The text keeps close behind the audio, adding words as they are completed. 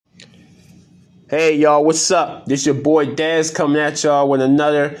Hey y'all, what's up? This your boy Dez coming at y'all with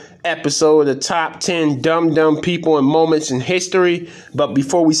another episode of the top 10 dumb people and moments in history. But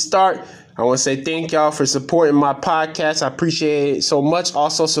before we start, I want to say thank y'all for supporting my podcast. I appreciate it so much.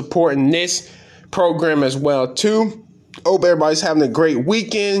 Also supporting this program as well too. Hope everybody's having a great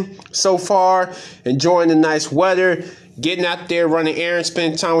weekend so far, enjoying the nice weather, getting out there, running errands,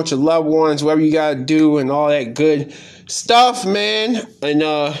 spending time with your loved ones, whatever you gotta do and all that good stuff, man.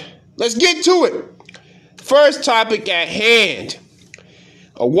 And let's get to it. First topic at hand.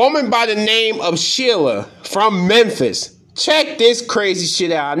 A woman by the name of Sheila from Memphis. Check this crazy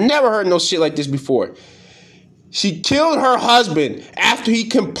shit out. I've never heard no shit like this before. She killed her husband after he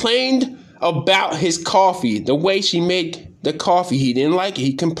complained about his coffee. The way she made the coffee, he didn't like it.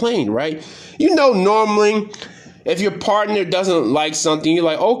 He complained, right? You know, normally, if your partner doesn't like something, you're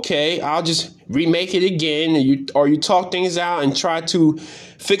like, okay, I'll just remake it again. Or you talk things out and try to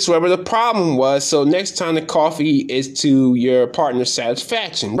fix whatever the problem was. So next time the coffee is to your partner's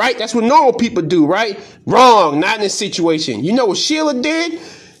satisfaction, right? That's what normal people do, right? Wrong, not in this situation. You know what Sheila did?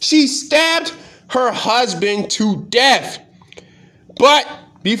 She stabbed her husband to death. But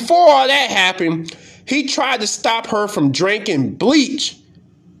before all that happened, he tried to stop her from drinking bleach.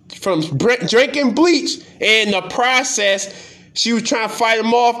 And in the process, she was trying to fight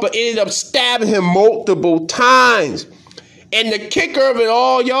him off, but ended up stabbing him multiple times. And the kicker of it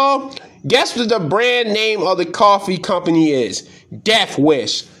all, y'all, guess what the brand name of the coffee company is? Death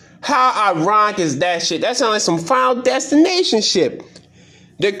Wish. How ironic is that shit? That sounds like some Final Destination shit.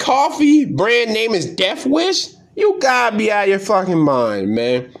 The coffee brand name is Death Wish? You gotta be out of your fucking mind,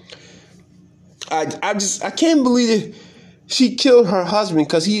 man. I can't believe it. She killed her husband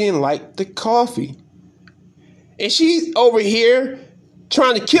because he didn't like the coffee. And she's over here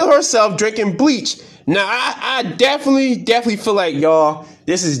trying to kill herself drinking bleach. Now, I definitely feel like, y'all,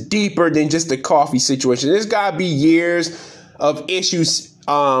 this is deeper than just the coffee situation. There's got to be years of issues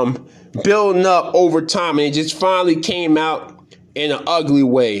building up over time. And it just finally came out in an ugly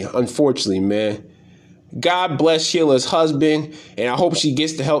way, unfortunately, man. God bless Sheila's husband, and I hope she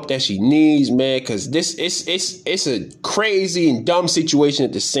gets the help that she needs, man, because it's a crazy and dumb situation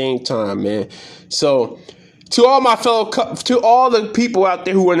at the same time, man. So, to all the people out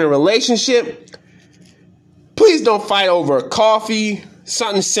there who are in a relationship, please don't fight over a coffee,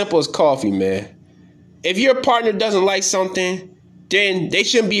 something simple as coffee, man. If your partner doesn't like something, then they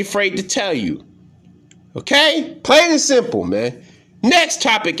shouldn't be afraid to tell you. Okay? Plain and simple, man. Next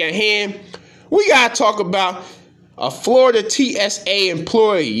topic at hand. We gotta talk about a Florida TSA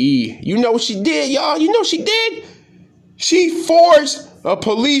employee. You know what she did, y'all? You know what she did? She forged a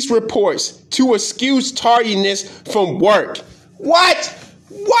police reports to excuse tardiness from work. What?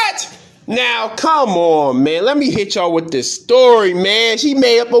 Now, come on, man. Let me hit y'all with this story, man. She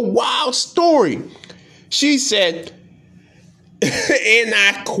made up a wild story. She said, and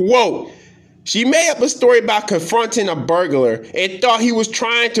I quote, she made up a story about confronting a burglar and thought he was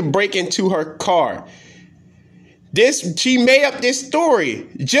trying to break into her car. She made up this story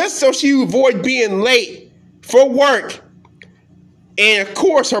just so she would avoid being late for work. And of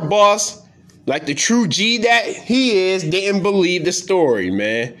course, her boss, like the true G that he is, didn't believe the story,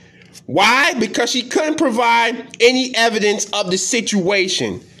 man. Why? Because she couldn't provide any evidence of the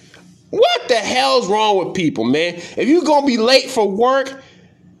situation. What the hell's wrong with people, man? If you're going to be late for work,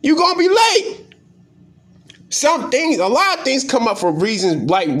 you're going to be late. A lot of things come up for reasons,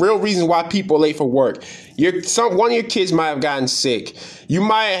 like real reasons why people are late for work. One of your kids might have gotten sick. You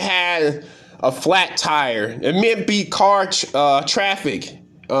might have had a flat tire. It may be traffic.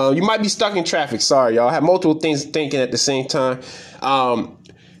 You might be stuck in traffic. Sorry, y'all. I have multiple things thinking at the same time.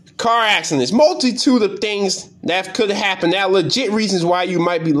 Car accidents. Multitude of things that could happen. That are legit reasons why you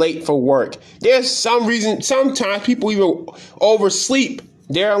might be late for work. There's some reason. Sometimes people even oversleep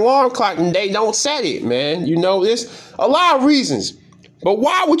their alarm clock and they don't set it, man. You know, there's a lot of reasons. But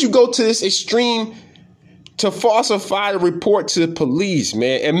why would you go to this extreme to falsify the report to the police,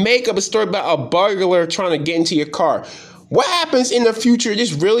 man, and make up a story about a burglar trying to get into your car? What happens in the future?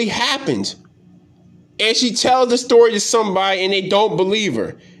 This really happens. And she tells the story to somebody and they don't believe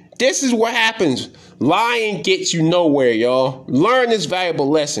her. This is what happens. Lying gets you nowhere, y'all. Learn this valuable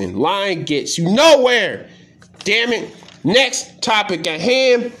lesson. Lying gets you nowhere. Damn it. Next topic at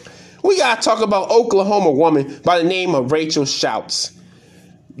hand. We got to talk about Oklahoma woman by the name of Rachel Shouts.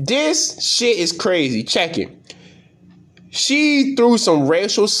 This shit is crazy. Check it. She threw some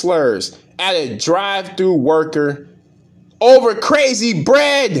racial slurs at a drive-through worker over crazy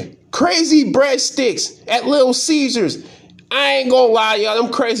breadsticks at Little Caesars. I ain't gonna lie, y'all,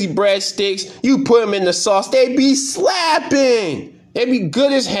 them crazy breadsticks, you put them in the sauce, they be slapping. They be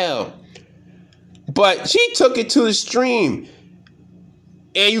good as hell. But she took it to the extreme.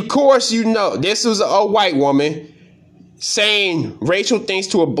 And of course, you know, this was a white woman saying racial things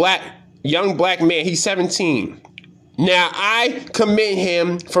to a young black man. He's 17. Now, I commend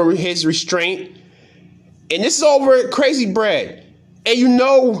him for his restraint. And this is over Crazy Bread. And you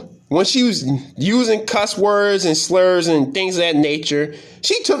know, when she was using cuss words and slurs and things of that nature,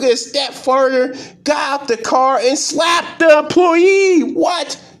 she took it a step further, got out the car, and slapped the employee.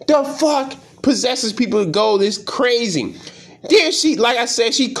 What the fuck possesses people to go this crazy? Then she, like I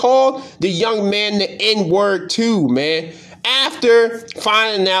said, she called the young man the N-word too, man. After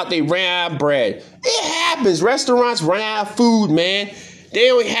finding out they ran out of bread. It happens. Restaurants run out of food, man.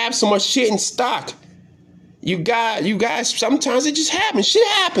 They only have so much shit in stock. You guys, sometimes it just happens. Shit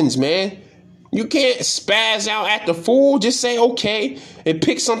happens, man. You can't spaz out at the food. Just say okay and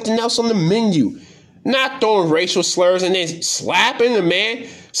pick something else on the menu. Not throwing racial slurs and then slapping the man.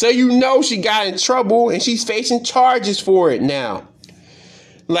 So you know she got in trouble and she's facing charges for it now.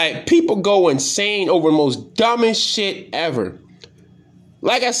 Like, people go insane over the most dumbest shit ever.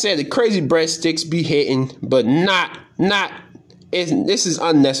 Like I said, the Crazy Breadsticks be hitting, but this is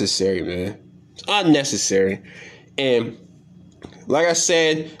unnecessary, man. It's unnecessary. And like I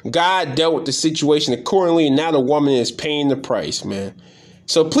said, God dealt with the situation accordingly, and now the woman is paying the price, man.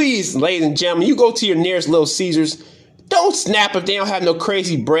 So please, ladies and gentlemen, you go to your nearest Little Caesars. Don't snap if they don't have no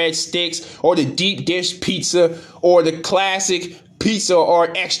Crazy Breadsticks or the deep dish pizza or the classic pizza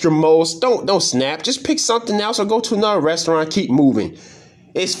or extra most. Don't snap. Just pick something else or go to another restaurant. Keep moving.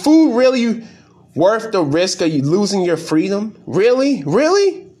 Is food really worth the risk of you losing your freedom? Really?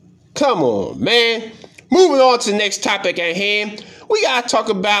 Really? Come on, man. Moving on to the next topic at hand. We gotta talk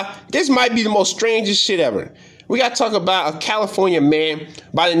about, this might be the most strangest shit ever. We gotta talk about a California man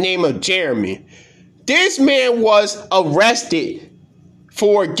by the name of Jeremy. This man was arrested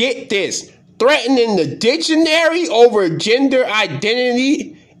for, get this, threatening the dictionary over gender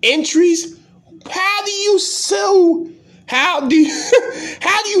identity entries. How do you sue? How do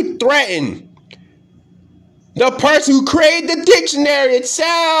you threaten the person who created the dictionary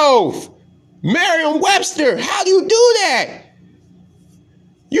itself? Merriam-Webster, how do you do that?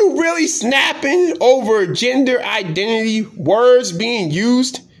 You really snapping over gender identity words being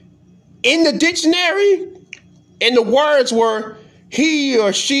used in the dictionary? And the words were he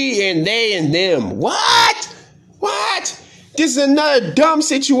or she and they and them. What? This is another dumb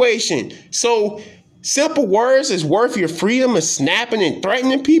situation. So simple words is worth your freedom of snapping and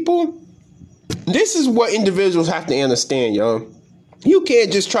threatening people? This is what individuals have to understand, y'all. You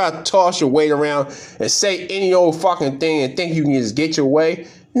can't just try to toss your weight around and say any old fucking thing and think you can just get your way.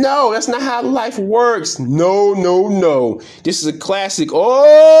 No, that's not how life works. No. This is a classic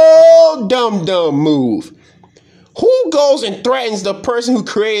dumb move. Who goes and threatens the person who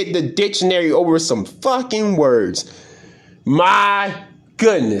created the dictionary over some fucking words? My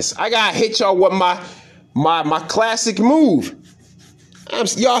goodness. I gotta hit y'all with my classic move.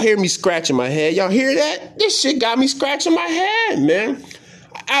 Y'all hear me scratching my head. Y'all hear that? This shit got me scratching my head, man.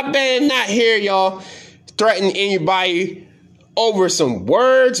 I better not hear y'all threaten anybody over some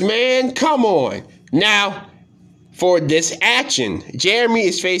words, man. Come on. Now, for this action, Jeremy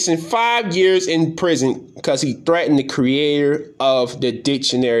is facing 5 years in prison because he threatened the creator of the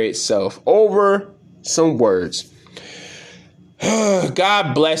dictionary itself over some words.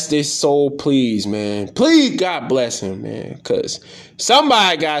 God bless this soul, please, man. Please, God bless him, man. Because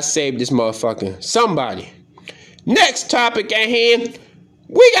somebody got to save this motherfucker. Somebody. Next topic at hand.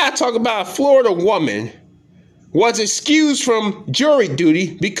 We got to talk about a Florida woman was excused from jury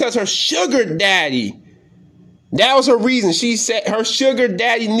duty because her sugar daddy. That was her reason. She said her sugar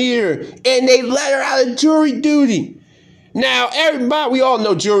daddy needed her. And they let her out of jury duty. Now, everybody, we all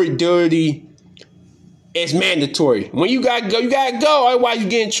know jury duty. It's mandatory. When you gotta go, you gotta go. Otherwise, you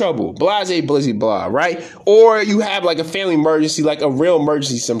get in trouble. Blase, blizzy, blah, right? Or you have like a family emergency, like a real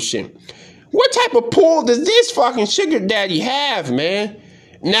emergency, some shit. What type of pull does this fucking sugar daddy have, man?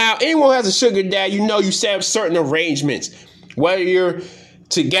 Now, anyone who has a sugar daddy, you know you set up certain arrangements. Whether you're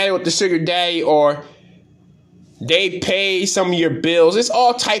together with the sugar daddy or they pay some of your bills. It's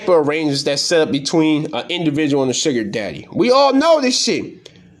all type of arrangements that's set up between an individual and a sugar daddy. We all know this shit.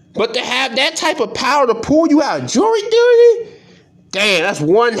 But to have that type of power to pull you out of jury duty? Damn, that's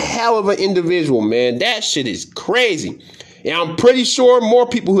one hell of an individual, man. That shit is crazy. And I'm pretty sure more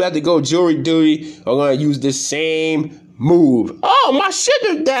people who have to go jury duty are going to use this same move. Oh, my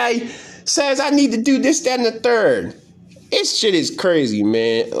sugar daddy says I need to do this, that, and the third. This shit is crazy,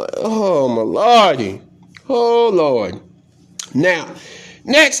 man. Oh, my lordy. Oh, Lord. Now,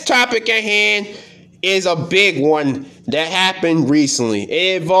 next topic at hand is a big one that happened recently.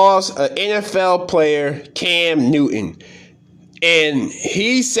 It involves an NFL player, Cam Newton. And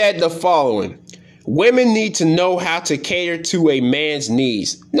he said the following: women need to know how to cater to a man's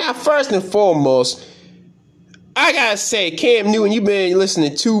needs. Now, first and foremost, I gotta say, Cam Newton, you've been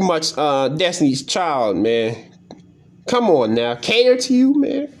listening too much Destiny's Child, man. Come on now. Cater to you,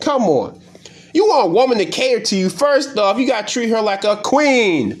 man? Come on. You want a woman to cater to you, first off, you gotta treat her like a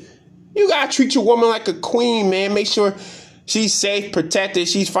queen. You gotta treat your woman like a queen, man. Make sure she's safe, protected,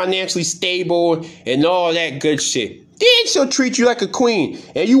 she's financially stable, and all that good shit. Then she'll treat you like a queen.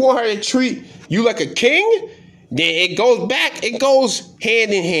 And you want her to treat you like a king? Then it goes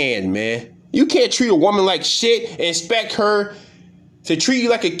hand in hand, man. You can't treat a woman like shit and expect her to treat you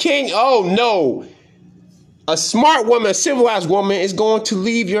like a king. Oh, no. A smart woman, a civilized woman is going to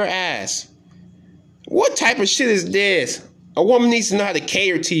leave your ass. What type of shit is this? A woman needs to know how to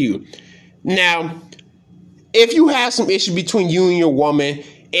cater to you. Now, if you have some issue between you and your woman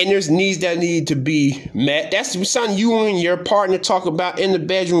and there's needs that need to be met, that's something you and your partner talk about in the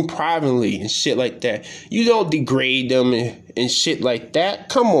bedroom privately and shit like that. You don't degrade them and shit like that.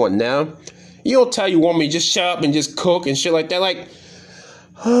 Come on now. You don't tell your woman to just shut up and just cook and shit like that. Like,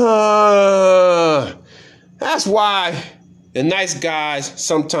 that's why the nice guys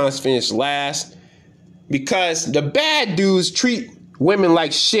sometimes finish last, because the bad dudes treat women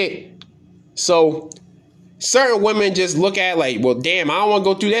like shit. So certain women just look at it like, well, damn, I don't want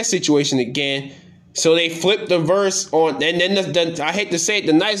to go through that situation again. So they flip the verse on, and then I hate to say it,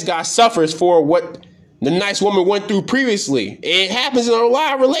 the nice guy suffers for what the nice woman went through previously. It happens in a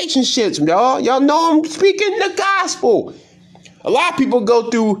lot of relationships, y'all. Y'all know I'm speaking the gospel. A lot of people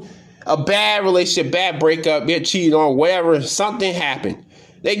go through a bad relationship, bad breakup, get cheated on, whatever, something happened.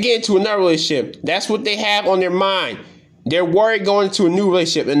 They get into another relationship. That's what they have on their mind. They're worried going into a new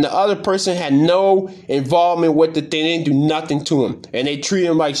relationship, and the other person had no involvement with the thing. They didn't do nothing to them, and they treat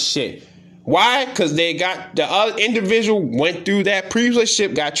them like shit. Why? Because they got the other individual went through that previous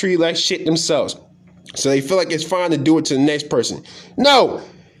relationship, got treated like shit themselves. So they feel like it's fine to do it to the next person. No,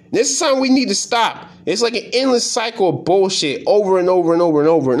 this is something we need to stop. It's like an endless cycle of bullshit over and over and over and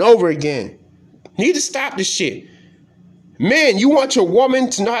over and over again. You need to stop this shit. Men, you want your woman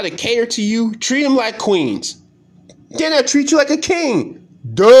to know how to cater to you? Treat them like queens. Then they'll treat you like a king.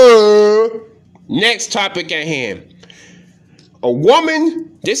 Duh. Next topic at hand. A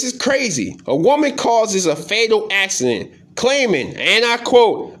woman, this is crazy. A woman causes a fatal accident, claiming, and I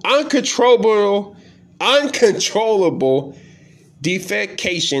quote, uncontrollable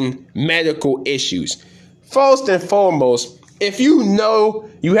defecation medical issues. First and foremost, if you know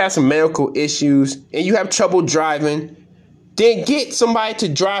you have some medical issues and you have trouble driving, then get somebody to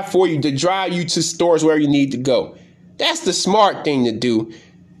drive for you, to drive you to stores where you need to go. That's the smart thing to do.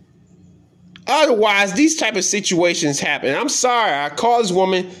 Otherwise, these type of situations happen. I'm sorry, I call this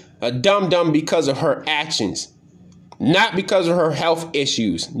woman a dum-dum because of her actions, not because of her health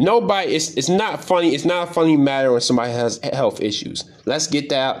issues. Nobody, it's not funny. It's not a funny matter when somebody has health issues. Let's get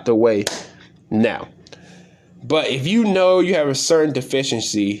that out the way now. But if you know you have a certain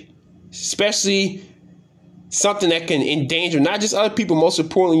deficiency, especially something that can endanger not just other people, most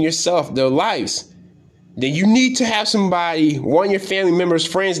importantly yourself, their lives, then you need to have somebody, one of your family members,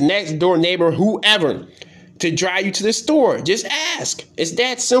 friends, next door neighbor, whoever, to drive you to the store. Just ask. It's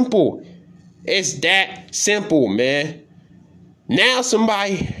that simple. It's that simple, man. Now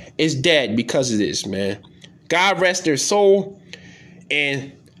somebody is dead because of this, man. God rest their soul.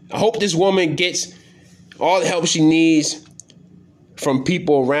 And I hope this woman gets all the help she needs from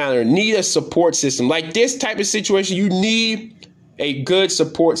people around her. Need a support system. Like this type of situation, you need a good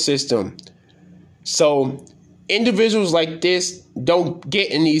support system. So individuals like this don't get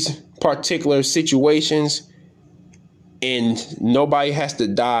in these particular situations, and nobody has to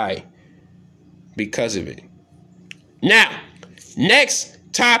die because of it. Now, next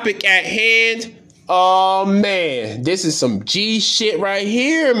topic at hand. Oh man, this is some G shit right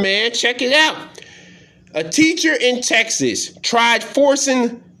here, man. Check it out. A teacher in Texas tried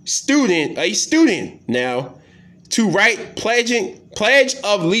forcing a student now to write Pledge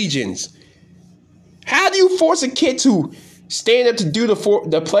of Allegiance. How do you force a kid to stand up to do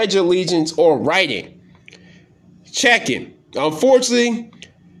the Pledge of Allegiance or write it? Check it. Unfortunately,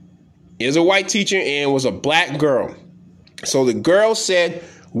 it was a white teacher and it was a black girl. So the girl said,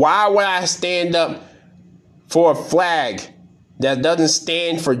 why would I stand up for a flag that doesn't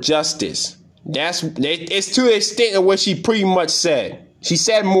stand for justice? It's to the extent of what she pretty much said. She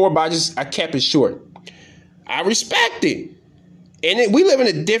said more, but I kept it short. I respect it. And we live in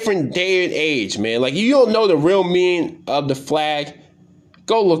a different day and age, man. Like, you don't know the real meaning of the flag,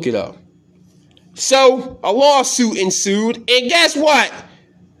 go look it up. So a lawsuit ensued, and guess what?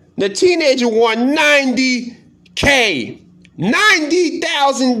 The teenager won $90,000,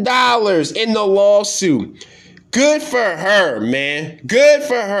 $90,000 in the lawsuit. Good for her, man. Good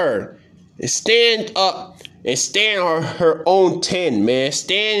for her. And stand up and stand on her own 10, man.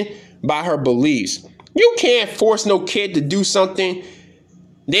 Stand by her beliefs. You can't force no kid to do something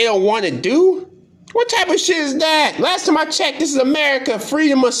they don't want to do. What type of shit is that? Last time I checked, this is America.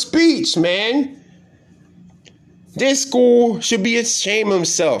 Freedom of speech, man. This school should be ashamed of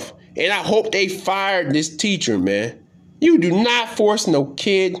himself. And I hope they fired this teacher, man. You do not force no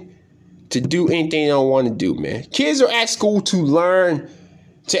kid to do anything they don't want to do, man. Kids are at school to learn,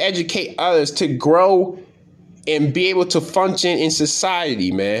 to educate others, to grow, and be able to function in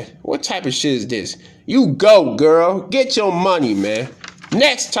society, man. What type of shit is this? You go, girl. Get your money, man.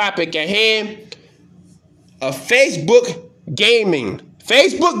 Next topic at hand. Facebook gaming.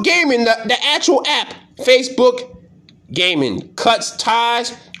 Facebook gaming, the actual app. Facebook gaming cuts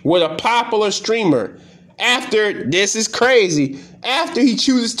ties with a popular streamer after, this is crazy, after he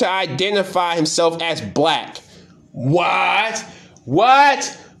chooses to identify himself as black. What?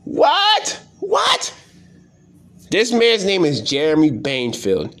 This man's name is Jeremy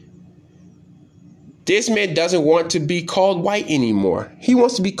Bainfield. This man doesn't want to be called white anymore. He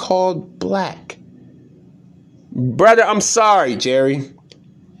wants to be called black. Brother, I'm sorry, Jerry.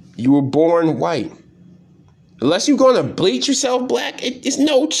 You were born white. Unless you're going to bleach yourself black, it's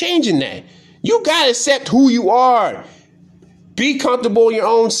no changing that. You got to accept who you are. Be comfortable in your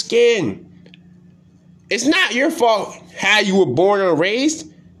own skin. It's not your fault how you were born and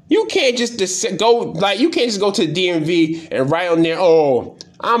raised. You can't just go to the DMV and write on there, oh,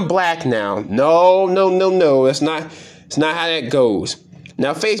 I'm black now. No. It's not how that goes.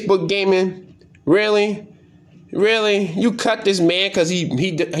 Now, Facebook gaming, really? You cut this man because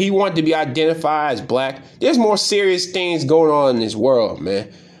he wanted to be identified as black? There's more serious things going on in this world,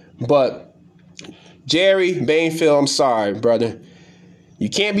 man. But Jerry Bainfield, I'm sorry, brother. You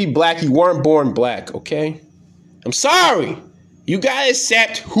can't be black. You weren't born black, okay? I'm sorry. You gotta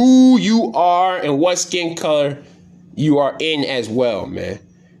accept who you are and what skin color you are in as well, man.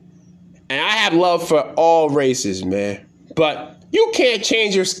 And I have love for all races, man. But you can't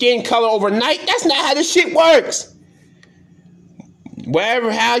change your skin color overnight. That's not how this shit works.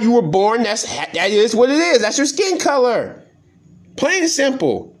 How you were born, that is what it is. That's your skin color. Plain and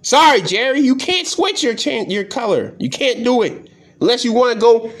simple. Sorry, Jerry, you can't switch your color. You can't do it. Unless you want to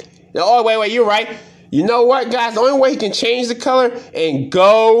go, oh, wait, you're right. You know what, guys? The only way he can change the color and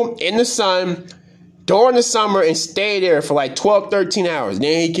go in the sun during the summer and stay there for like 12, 13 hours.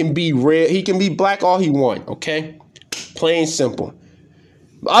 Then he can be red. He can be black all he wants, okay? Plain simple.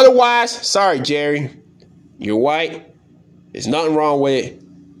 Otherwise, sorry, Jerry. You're white. There's nothing wrong with it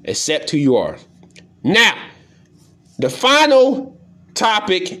except who you are. Now, the final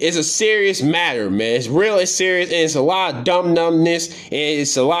topic is a serious matter, man. It's really serious, and it's a lot of dumbness, and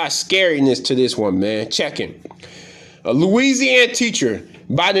it's a lot of scariness to this one, man. Check in. A Louisiana teacher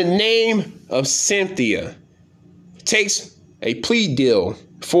by the name of Cynthia takes a plea deal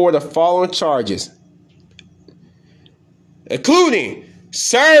for the following charges, including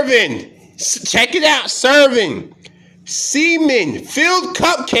serving semen-filled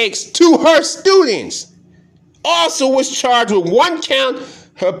cupcakes to her students. Also was charged with 1 count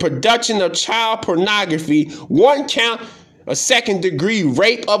of production of child pornography, 1 count of second-degree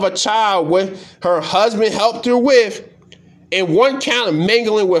rape of a child with her husband helped her with, and 1 count of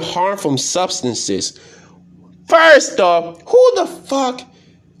mingling with harmful substances. First off, who the fuck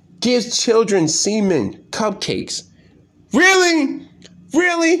gives children semen cupcakes? Really?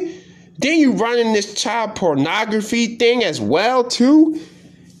 Then you running this child pornography thing as well, too?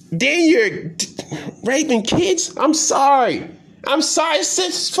 Then you're raping kids? I'm sorry.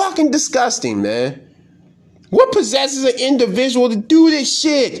 It's fucking disgusting, man. What possesses an individual to do this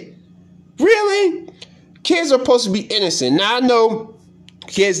shit? Really? Kids are supposed to be innocent. Now, I know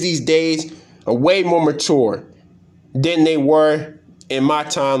kids these days are way more mature than they were in my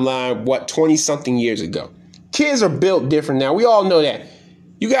timeline, 20-something years ago. Kids are built different now. We all know that.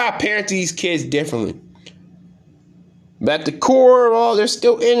 You gotta parent these kids differently. But at the core of all, they're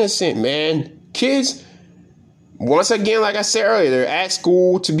still innocent, man. Kids, once again, like I said earlier, they're at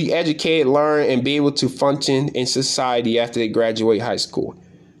school to be educated, learn, and be able to function in society after they graduate high school.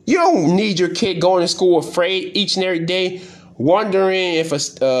 You don't need your kid going to school afraid each and every day, wondering if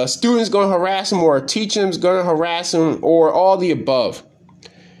a student's going to harass them or a teacher's going to harass them or all the above.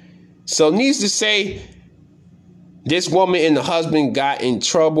 So needs to say, this woman and the husband got in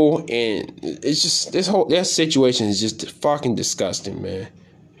trouble, and it's just this situation is just fucking disgusting, man.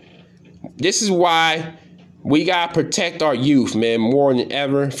 This is why we gotta protect our youth, man, more than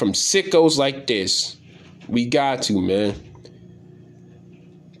ever from sickos like this. We got to, man.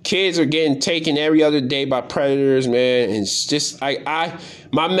 Kids are getting taken every other day by predators, man. And it's just,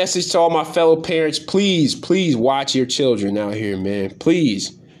 my message to all my fellow parents, please watch your children out here, man.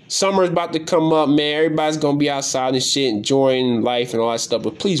 Please. Summer's about to come up, man. Everybody's going to be outside and shit, enjoying life and all that stuff.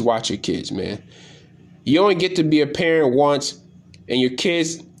 But please watch your kids, man. You only get to be a parent once, and your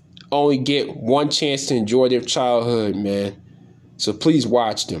kids only get one chance to enjoy their childhood, man. So please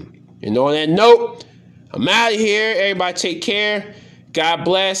watch them. And on that note, I'm out of here. Everybody take care. God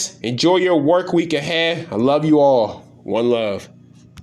bless. Enjoy your work week ahead. I love you all. One love.